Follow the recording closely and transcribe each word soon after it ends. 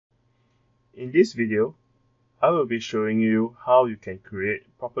In this video, I will be showing you how you can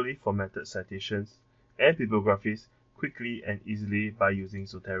create properly formatted citations and bibliographies quickly and easily by using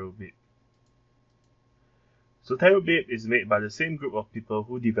ZoteroBib. ZoteroBib is made by the same group of people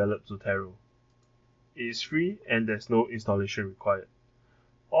who developed Zotero. It is free and there's no installation required.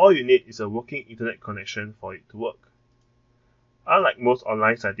 All you need is a working internet connection for it to work. Unlike most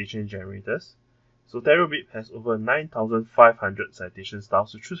online citation generators, ZoteroBib has over 9,500 citation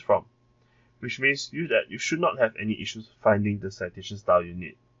styles to choose from, which means that you should not have any issues finding the citation style you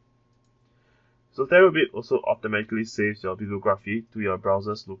need. ZoteroBib also automatically saves your bibliography to your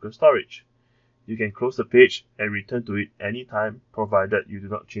browser's local storage. You can close the page and return to it anytime, provided you do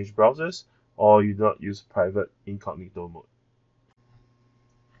not change browsers or you do not use private incognito mode.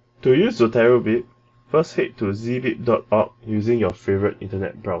 To use ZoteroBib, first head to zbib.org using your favorite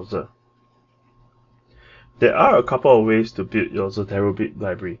internet browser. There are a couple of ways to build your ZoteroBib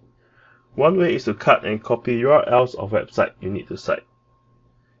library. One way is to cut and copy URLs of websites you need to cite.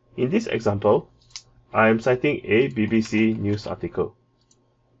 In this example, I am citing a BBC news article.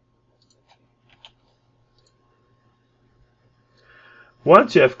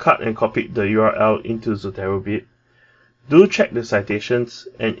 Once you have cut and copied the URL into ZoteroBib, do check the citations,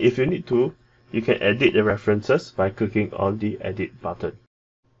 and if you need to, you can edit the references by clicking on the Edit button.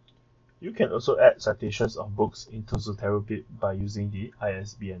 You can also add citations of books into ZoteroBib by using the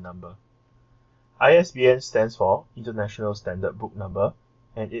ISBN number. ISBN stands for International Standard Book Number,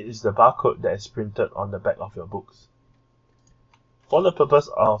 and it is the barcode that is printed on the back of your books. For the purpose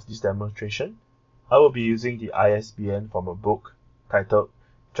of this demonstration, I will be using the ISBN from a book titled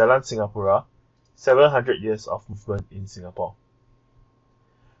Jalan Singapura, 700 Years of Movement in Singapore.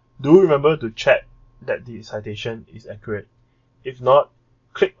 Do remember to check that the citation is accurate. If not,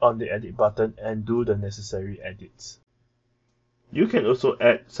 click on the Edit button and do the necessary edits. You can also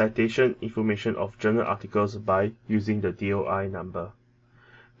add citation information of journal articles by using the DOI number.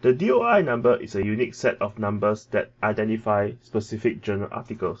 The DOI number is a unique set of numbers that identify specific journal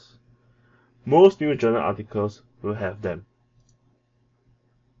articles. Most new journal articles will have them.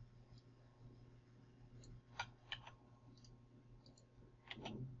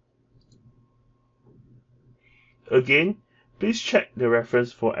 Again, please check the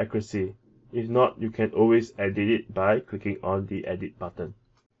reference for accuracy. If not, you can always edit it by clicking on the Edit button.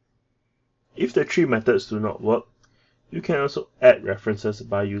 If the three methods do not work, you can also add references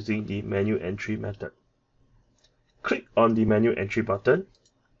by using the Menu Entry method. Click on the Menu Entry button,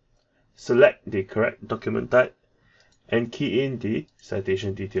 select the correct document type, and key in the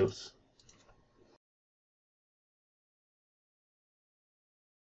citation details.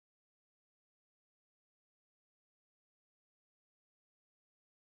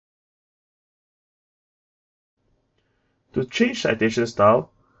 To change citation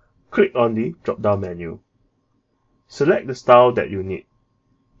style, click on the drop-down menu. Select the style that you need.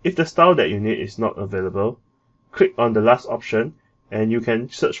 If the style that you need is not available, click on the last option and you can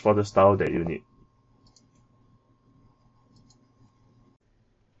search for the style that you need.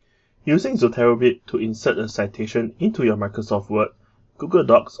 Using ZoteroBib to insert a citation into your Microsoft Word, Google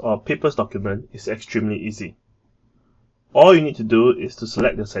Docs or Papers document is extremely easy. All you need to do is to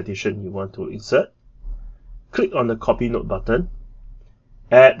select the citation you want to insert, click on the Copy Note button,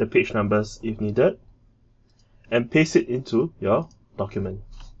 add the page numbers if needed, and paste it into your document.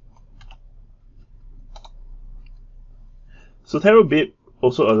 ZoteroBib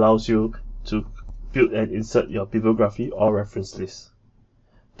also allows you to build and insert your bibliography or reference list.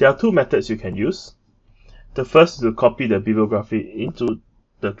 There are two methods you can use. The first is to copy the bibliography into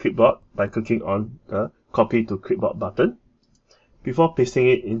the clipboard by clicking on the Copy to Clipboard button before pasting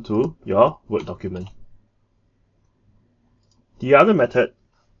it into your Word document. The other method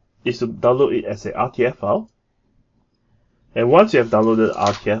is to download it as a RTF file, and once you have downloaded the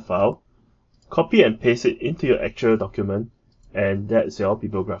RTF file, copy and paste it into your actual document, and that's your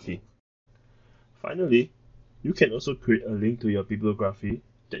bibliography. Finally, you can also create a link to your bibliography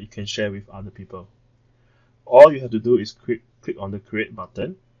that you can share with other people. All you have to do is click on the Create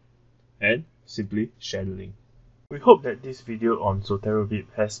button and simply share the link. We hope that this video on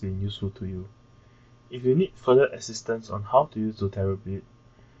ZoteroBib has been useful to you. If you need further assistance on how to use ZoteroBib,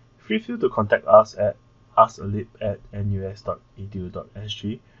 feel free to contact us at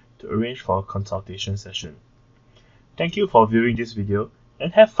askalib@nus.edu.sg to arrange for a consultation session. Thank you for viewing this video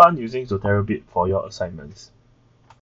and have fun using ZoteroBib for your assignments.